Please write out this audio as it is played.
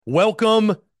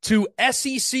Welcome to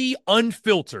SEC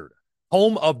Unfiltered,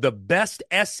 home of the best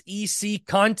SEC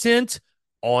content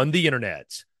on the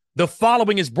internet. The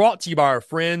following is brought to you by our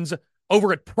friends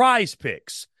over at Prize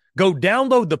Picks. Go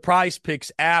download the Prize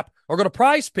Picks app or go to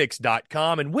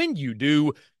prizepicks.com, and when you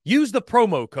do, use the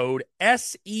promo code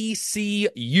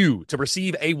SECU to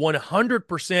receive a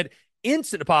 100%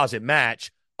 instant deposit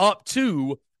match up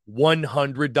to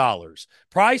 $100.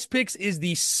 Prize Picks is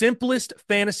the simplest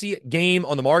fantasy game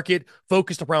on the market,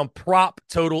 focused around prop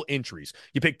total entries.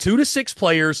 You pick 2 to 6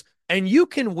 players, and you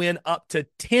can win up to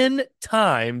 10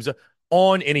 times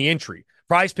on any entry.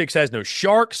 Prize Picks has no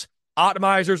sharks,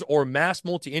 optimizers, or mass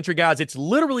multi-entry guides. It's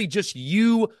literally just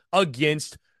you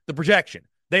against the projection.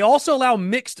 They also allow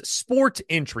mixed sport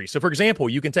entry. So, for example,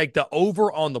 you can take the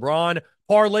over on LeBron,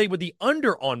 parlay with the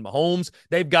under on Mahomes.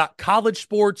 They've got college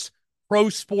sports, pro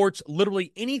sports,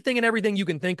 literally anything and everything you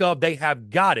can think of, they have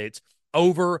got it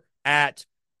over at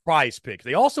Prize Picks.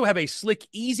 They also have a slick,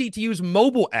 easy-to-use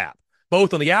mobile app,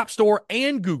 both on the App Store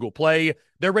and Google Play.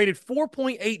 They're rated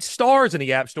 4.8 stars in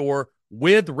the App Store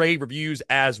with rave reviews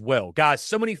as well. Guys,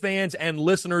 so many fans and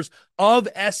listeners of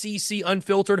SEC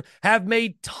Unfiltered have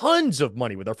made tons of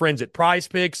money with our friends at Prize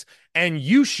Picks, and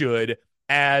you should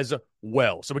as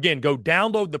well. So again, go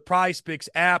download the Prize Picks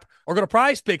app or go to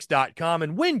prizepicks.com,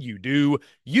 and when you do,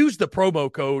 use the promo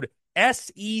code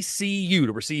SECU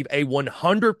to receive a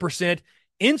 100%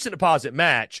 instant deposit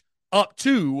match up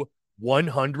to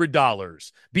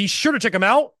 $100. Be sure to check them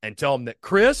out and tell them that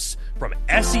Chris from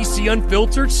SEC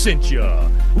Unfiltered sent you.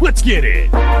 Let's get it.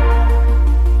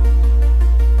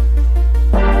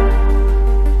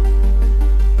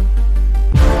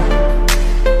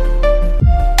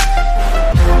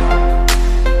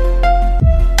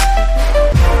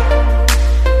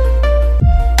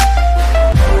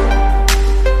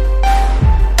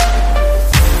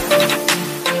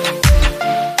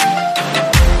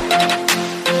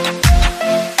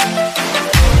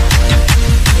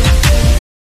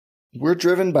 We're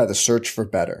driven by the search for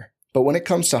better. But when it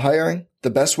comes to hiring, the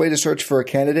best way to search for a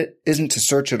candidate isn't to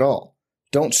search at all.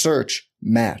 Don't search,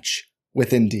 match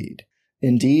with Indeed.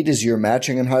 Indeed is your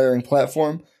matching and hiring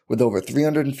platform with over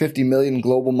 350 million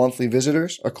global monthly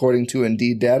visitors, according to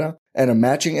Indeed data, and a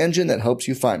matching engine that helps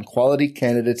you find quality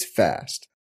candidates fast.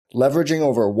 Leveraging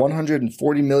over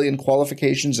 140 million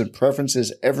qualifications and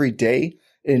preferences every day,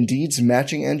 Indeed's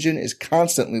matching engine is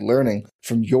constantly learning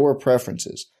from your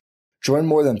preferences. Join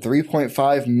more than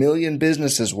 3.5 million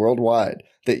businesses worldwide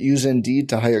that use Indeed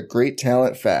to hire great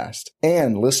talent fast.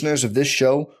 And listeners of this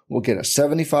show will get a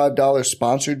 $75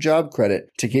 sponsored job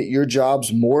credit to get your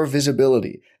jobs more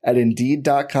visibility at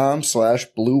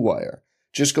Indeed.com/Blue Wire.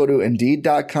 Just go to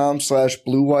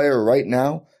Indeed.com/Blue Wire right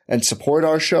now and support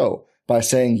our show by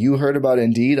saying you heard about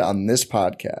Indeed on this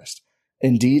podcast.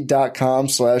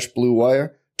 Indeed.com/Blue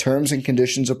Wire. Terms and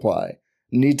conditions apply.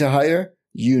 Need to hire?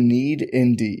 You need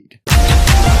Indeed.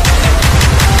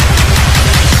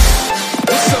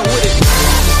 What's up with it?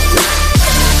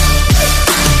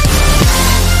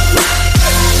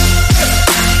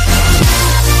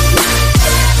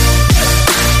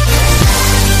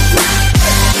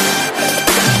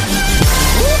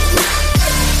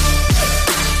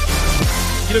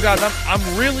 You know, guys,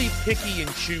 I'm really picky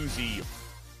and choosy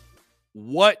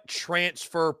what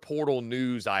transfer portal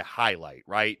news I highlight,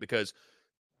 right? Because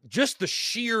just the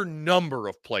sheer number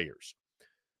of players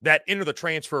that enter the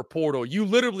transfer portal, you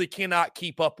literally cannot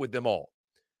keep up with them all.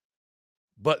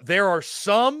 But there are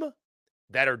some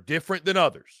that are different than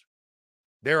others.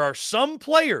 There are some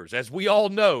players, as we all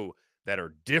know, that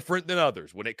are different than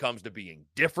others when it comes to being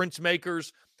difference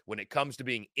makers, when it comes to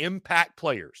being impact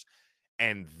players.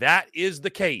 And that is the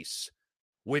case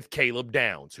with Caleb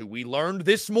Downs, who we learned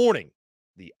this morning,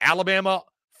 the Alabama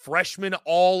freshman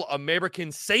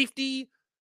All-American safety,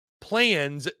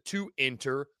 plans to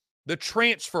enter the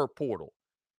transfer portal.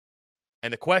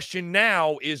 And the question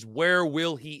now is, where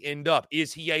will he end up?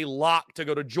 Is he a lock to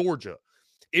go to Georgia?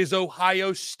 Is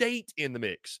Ohio State in the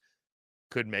mix?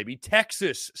 Could maybe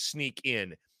Texas sneak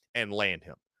in and land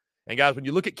him? And guys, when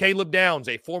you look at Caleb Downs,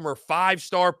 a former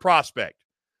 5-star prospect,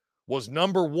 was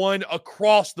number 1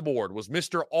 across the board, was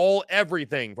Mr. All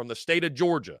Everything from the state of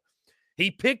Georgia.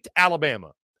 He picked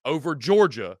Alabama over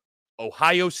Georgia,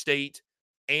 Ohio State,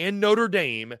 and Notre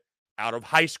Dame out of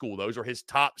high school. Those are his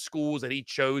top schools that he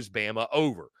chose Bama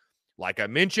over. Like I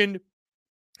mentioned,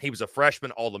 he was a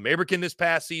freshman All-American this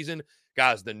past season.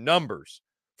 Guys, the numbers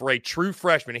for a true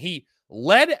freshman. He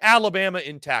led Alabama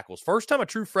in tackles. First time a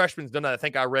true freshman's done that, I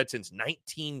think I read, since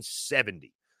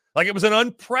 1970. Like, it was an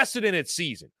unprecedented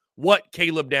season what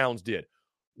Caleb Downs did.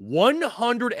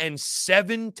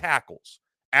 107 tackles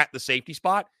at the safety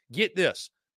spot. Get this,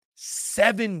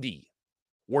 70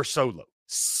 were solo.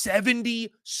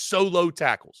 70 solo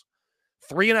tackles.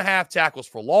 3.5 tackles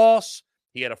for loss.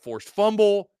 He had a forced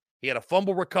fumble. He had a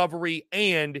fumble recovery,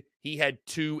 and he had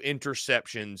 2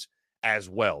 interceptions as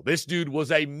well. This dude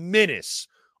was a menace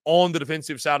on the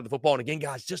defensive side of the football. And again,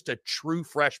 guys, just a true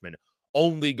freshman,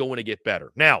 only going to get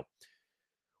better. Now,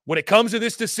 when it comes to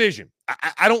this decision,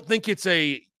 I don't think it's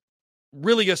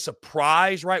really a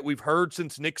surprise, right? We've heard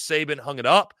since Nick Saban hung it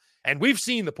up, and we've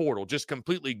seen the portal just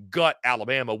completely gut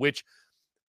Alabama, which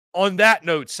on that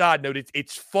note, side note,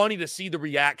 it's funny to see the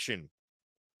reaction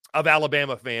of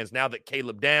Alabama fans now that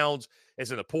Caleb Downs is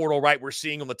in the portal, right? We're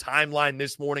seeing on the timeline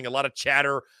this morning a lot of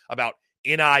chatter about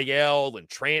NIL and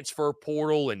transfer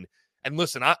portal. And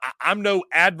listen, I'm no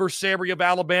adversary of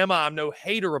Alabama. I'm no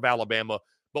hater of Alabama.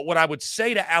 But what I would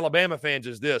say to Alabama fans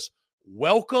is this: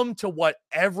 welcome to what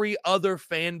every other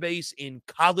fan base in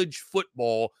college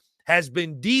football has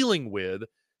been dealing with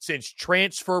since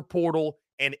transfer portal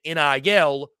and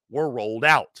NIL were rolled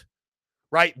out,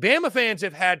 right? Bama fans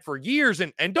have had for years,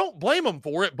 and don't blame them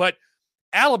for it, but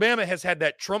Alabama has had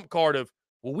that trump card of,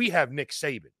 well, we have Nick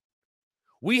Saban.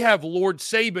 We have Lord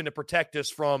Saban to protect us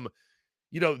from,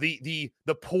 the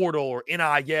portal or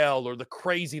NIL or the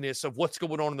craziness of what's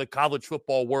going on in the college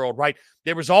football world, right?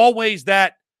 There was always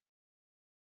that,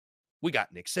 we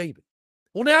got Nick Saban.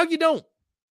 Well, now you don't.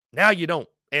 Now you don't.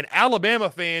 And Alabama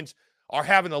fans are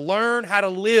having to learn how to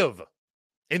live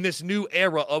in this new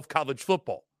era of college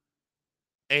football.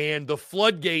 And the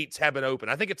floodgates have been open.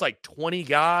 I think it's like 20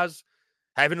 guys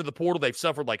have entered the portal. They've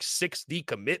suffered like 6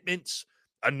 decommitments.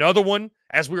 Another one,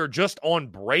 as we were just on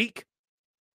break,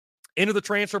 into the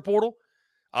transfer portal.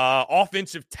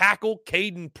 Offensive tackle,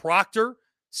 Caden Proctor,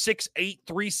 6'8",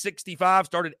 365,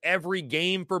 started every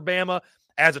game for Bama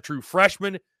as a true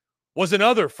freshman, was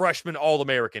another freshman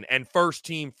All-American and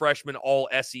first-team freshman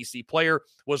All-SEC player,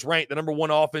 was ranked the number 1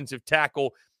 offensive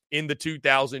tackle in the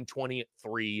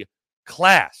 2023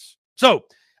 class. So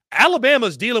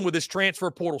Alabama's dealing with this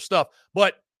transfer portal stuff,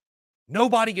 but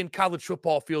nobody in college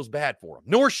football feels bad for them,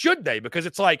 nor should they, because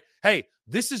it's like, hey,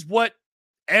 this is what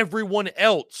everyone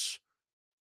else.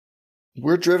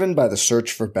 We're driven by the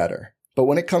search for better. But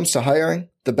when it comes to hiring,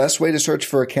 the best way to search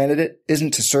for a candidate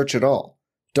isn't to search at all.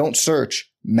 Don't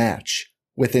search, match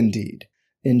with Indeed.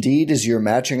 Indeed is your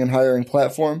matching and hiring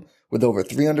platform with over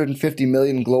 350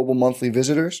 million global monthly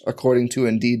visitors, according to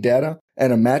Indeed data,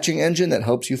 and a matching engine that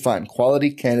helps you find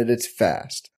quality candidates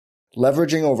fast.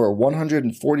 Leveraging over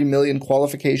 140 million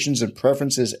qualifications and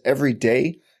preferences every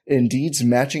day, Indeed's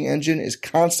matching engine is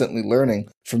constantly learning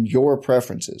from your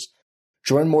preferences.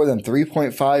 Join more than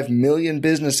 3.5 million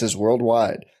businesses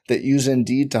worldwide that use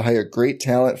Indeed to hire great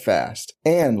talent fast.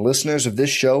 And listeners of this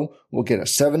show will get a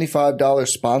 $75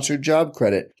 sponsored job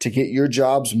credit to get your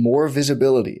jobs more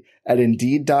visibility at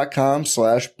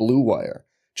Indeed.com/Blue Wire.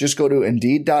 Just go to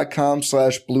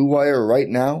Indeed.com/Blue Wire right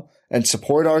now and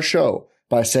support our show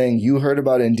by saying you heard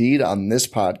about Indeed on this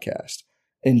podcast.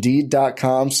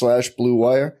 Indeed.com/Blue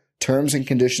Wire. Terms and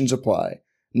conditions apply.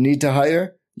 Need to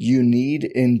hire? You need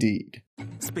Indeed.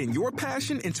 Spin your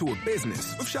passion into a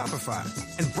business with Shopify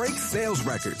and break sales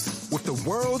records with the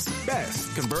world's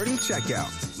best converting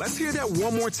checkout. Let's hear that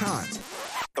one more time.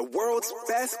 The world's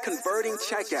best converting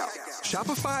checkout.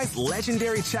 Shopify's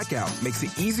legendary checkout makes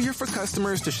it easier for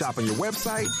customers to shop on your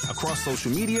website, across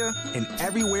social media, and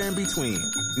everywhere in between.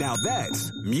 Now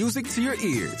that's music to your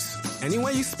ears. Any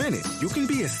way you spin it, you can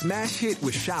be a smash hit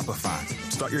with Shopify.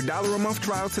 Start your $1 a month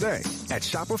trial today at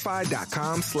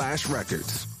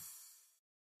shopify.com/records.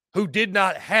 Who did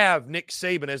not have Nick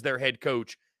Saban as their head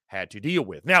coach had to deal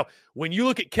with. Now, when you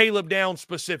look at Caleb Downs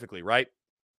specifically, right?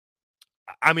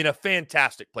 I mean, a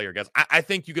fantastic player, guys. I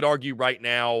think you could argue right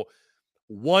now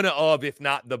one of, if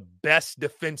not the best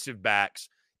defensive backs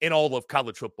in all of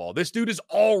college football. This dude is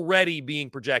already being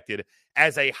projected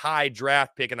as a high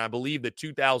draft pick, and I believe the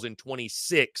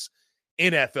 2026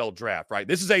 NFL draft, right?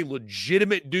 This is a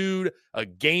legitimate dude, a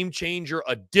game changer,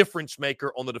 a difference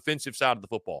maker on the defensive side of the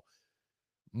football.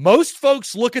 Most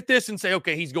folks look at this and say,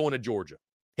 okay, he's going to Georgia.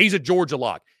 He's a Georgia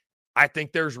lock. I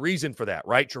think there's reason for that,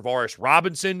 right? Travaris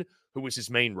Robinson, who was his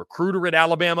main recruiter at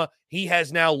Alabama, he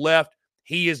has now left.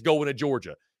 He is going to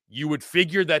Georgia. You would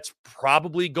figure that's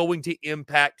probably going to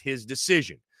impact his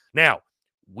decision. Now,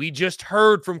 we just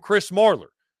heard from Chris Marler.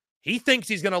 He thinks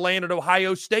he's going to land at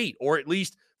Ohio State, or at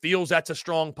least feels that's a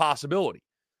strong possibility.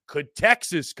 Could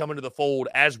Texas come into the fold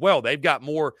as well? They've got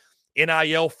more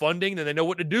NIL funding than they know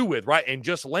what to do with, right? And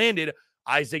just landed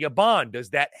Isaiah Bond. Does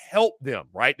that help them,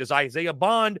 right? Does Isaiah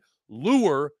Bond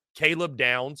lure Caleb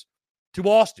Downs to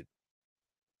Austin?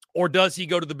 Or does he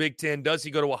go to the Big Ten? Does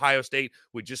he go to Ohio State?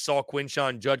 We just saw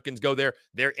Quinshon Judkins go there.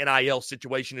 Their NIL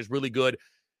situation is really good.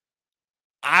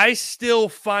 I still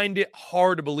find it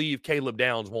hard to believe Caleb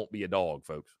Downs won't be a dog,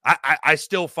 folks. I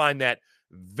still find that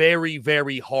very,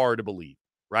 very hard to believe,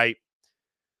 right?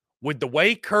 With the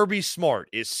way Kirby Smart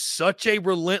is such a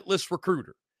relentless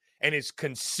recruiter and is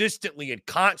consistently and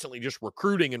constantly just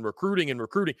recruiting and recruiting and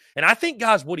recruiting. And I think,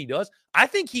 guys, what he does, I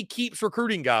think he keeps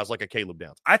recruiting guys like a Caleb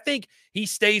Downs. I think he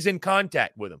stays in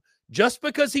contact with them just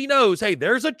because he knows, hey,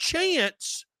 there's a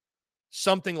chance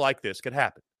something like this could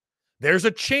happen. There's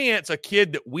a chance a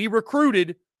kid that we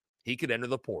recruited, he could enter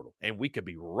the portal, and we could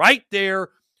be right there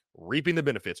reaping the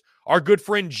benefits. Our good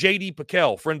friend J.D.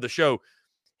 Piquel, friend of the show,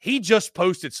 he just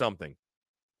posted something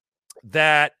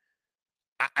that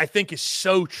I think is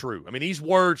so true. I mean, these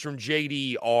words from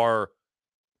JD are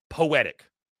poetic.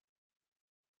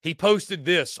 He posted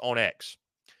this on X.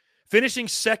 Finishing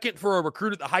second for a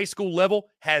recruit at the high school level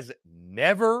has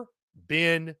never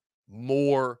been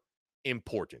more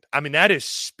important. I mean, that is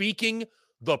speaking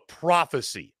the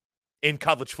prophecy in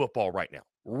college football right now.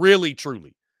 Really,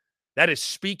 truly. That is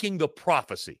speaking the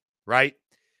prophecy, right?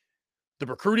 The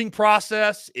recruiting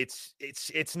process,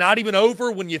 it's not even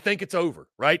over when you think it's over,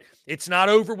 right? It's not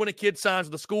over when a kid signs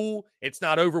with the school. It's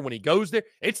not over when he goes there.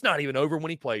 It's not even over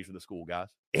when he plays for the school, guys.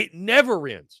 It never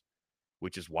ends,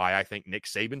 which is why I think Nick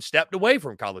Saban stepped away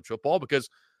from college football because,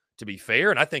 to be fair,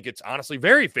 and I think it's honestly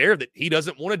very fair that he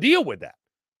doesn't want to deal with that.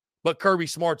 But Kirby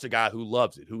Smart's a guy who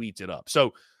loves it, who eats it up.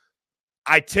 So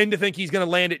I tend to think he's going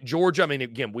to land at Georgia. I mean,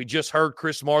 again, we just heard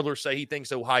Chris Marlar say he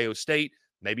thinks Ohio State.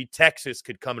 Maybe Texas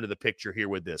could come into the picture here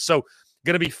with this. So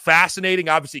going to be fascinating.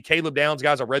 Obviously, Caleb Downs,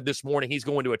 guys, I read this morning, he's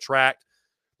going to attract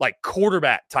like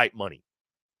quarterback type money.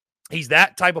 He's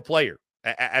that type of player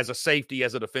as a safety,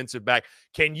 as a defensive back.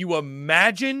 Can you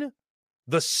imagine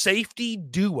the safety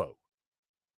duo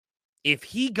if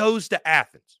he goes to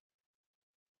Athens?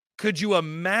 Could you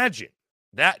imagine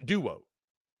that duo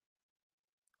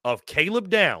of Caleb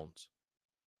Downs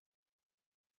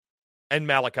and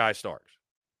Malachi Starks?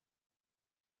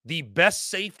 The best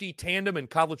safety tandem in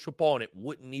college football, and it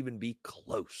wouldn't even be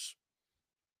close.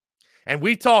 And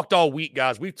we talked all week,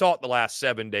 guys. We've talked the last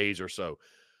 7 days or so.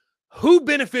 Who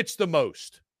benefits the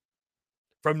most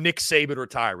from Nick Saban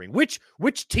retiring? Which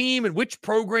team and which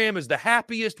program is the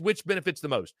happiest? Which benefits the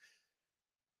most?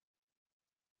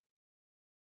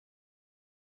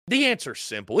 The answer's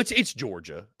simple. It's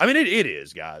Georgia. I mean, it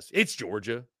is, guys. It's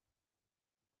Georgia.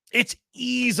 It's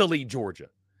easily Georgia.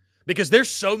 Because there's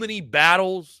so many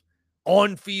battles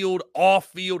on field, off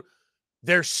field.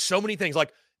 There's so many things.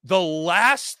 Like the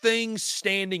last thing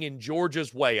standing in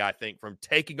Georgia's way, I think, from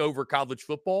taking over college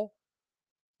football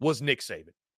was Nick Saban.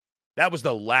 That was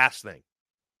the last thing.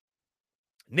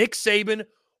 Nick Saban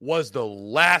was the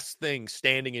last thing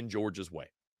standing in Georgia's way.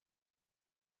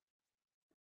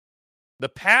 The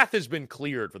path has been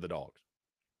cleared for the Dogs,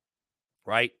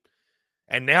 right?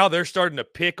 And now they're starting to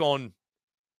pick on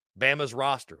Bama's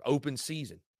roster, open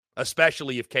season,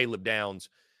 especially if Caleb Downs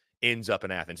ends up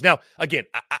in Athens. Now, again,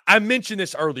 I mentioned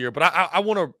this earlier, but I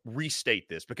want to restate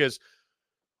this because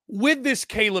with this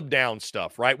Caleb Downs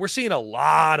stuff, right, we're seeing a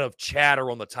lot of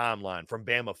chatter on the timeline from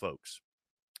Bama folks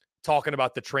talking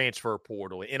about the transfer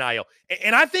portal, NIL.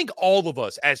 And I think all of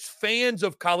us as fans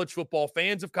of college football,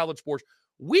 fans of college sports,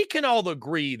 we can all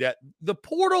agree that the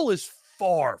portal is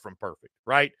far from perfect,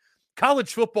 right?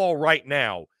 College football right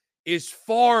now is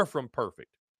far from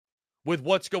perfect with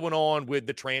what's going on with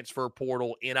the transfer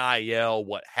portal, NIL,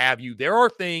 what have you. There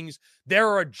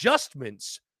are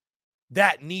adjustments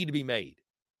that need to be made.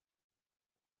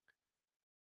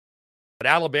 But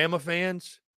Alabama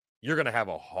fans, you're going to have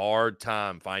a hard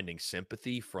time finding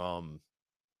sympathy from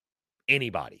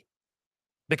anybody.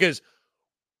 Because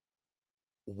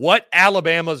what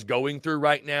Alabama's going through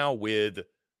right now with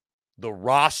the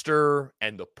roster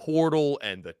and the portal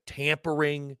and the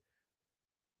tampering,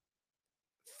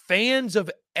 fans of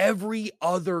every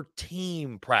other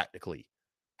team practically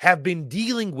have been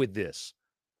dealing with this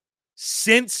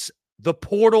since the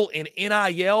portal and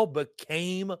NIL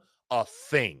became a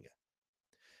thing.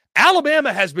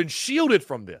 Alabama has been shielded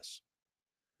from this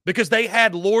because they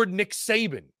had Lord Nick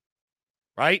Saban,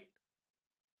 right?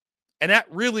 And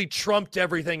that really trumped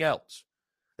everything else.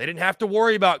 They didn't have to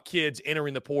worry about kids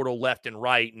entering the portal left and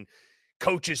right and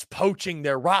coaches poaching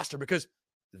their roster because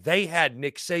they had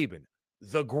Nick Saban,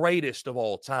 the greatest of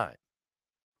all time.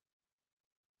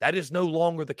 That is no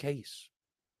longer the case.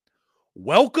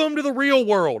 Welcome to the real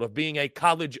world of being a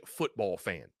college football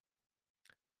fan.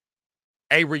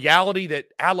 A reality that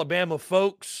Alabama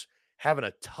folks having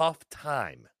a tough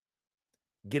time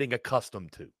getting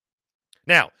accustomed to.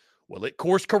 Now, Will it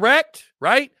course correct,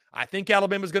 right? I think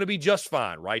Alabama's going to be just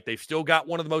fine, right? They've still got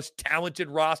one of the most talented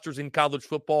rosters in college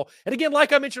football. And again,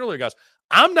 like I mentioned earlier, guys,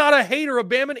 I'm not a hater of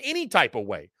Bama in any type of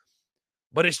way.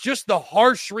 But it's just the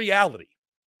harsh reality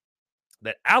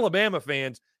that Alabama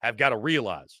fans have got to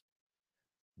realize.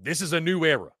 This is a new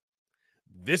era.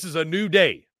 This is a new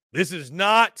day. This is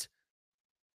not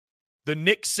the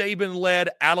Nick Saban-led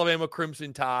Alabama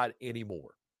Crimson Tide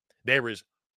anymore. There is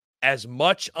as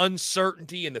much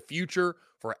uncertainty in the future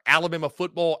for Alabama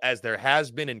football as there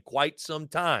has been in quite some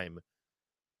time.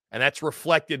 And that's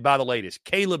reflected by the latest.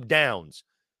 Caleb Downs.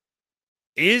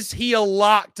 Is he a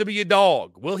lock to be a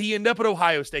dog? Will he end up at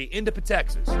Ohio State, end up at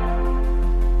Texas?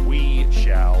 We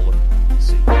shall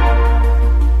see.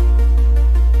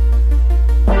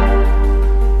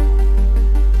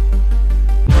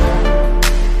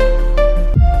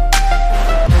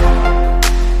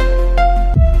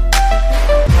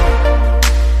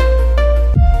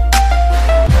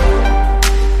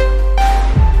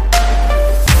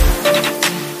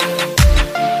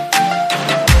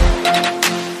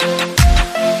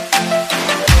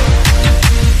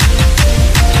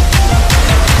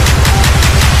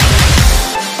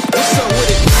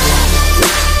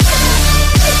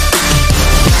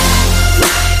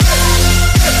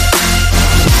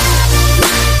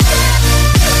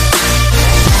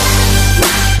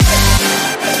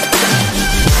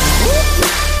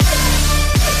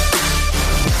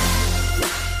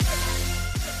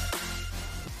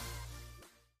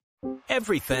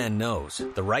 Every fan knows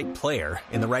the right player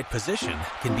in the right position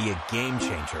can be a game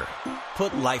changer.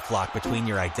 Put LifeLock between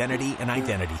your identity and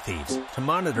identity thieves to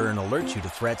monitor and alert you to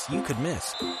threats you could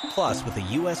miss. Plus, with a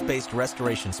U.S.-based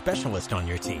restoration specialist on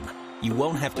your team, you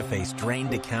won't have to face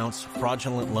drained accounts,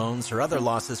 fraudulent loans, or other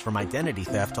losses from identity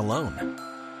theft alone.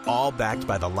 All backed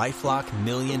by the LifeLock $1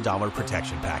 Million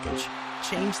Protection Package.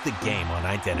 Change the game on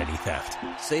identity theft.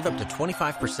 Save up to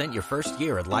 25% your first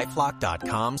year at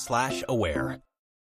LifeLock.com/aware.